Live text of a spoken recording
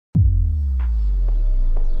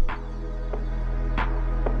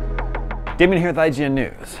Damon here with IGN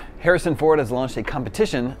News. Harrison Ford has launched a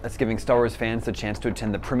competition that's giving Star Wars fans the chance to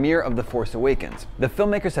attend the premiere of The Force Awakens. The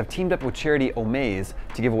filmmakers have teamed up with charity Omaze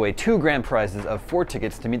to give away 2 grand prizes of 4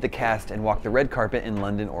 tickets to meet the cast and walk the red carpet in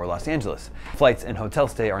London or Los Angeles. Flights and hotel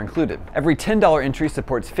stay are included. Every $10 entry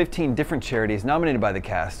supports 15 different charities nominated by the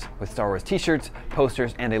cast, with Star Wars t-shirts,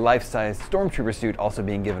 posters, and a life-size Stormtrooper suit also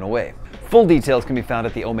being given away. Full details can be found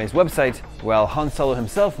at the Omaze website, while Han Solo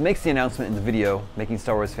himself makes the announcement in the video, making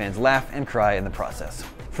Star Wars fans laugh and cry in the process.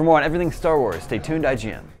 For more on everything Star Wars, stay tuned to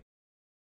IGN.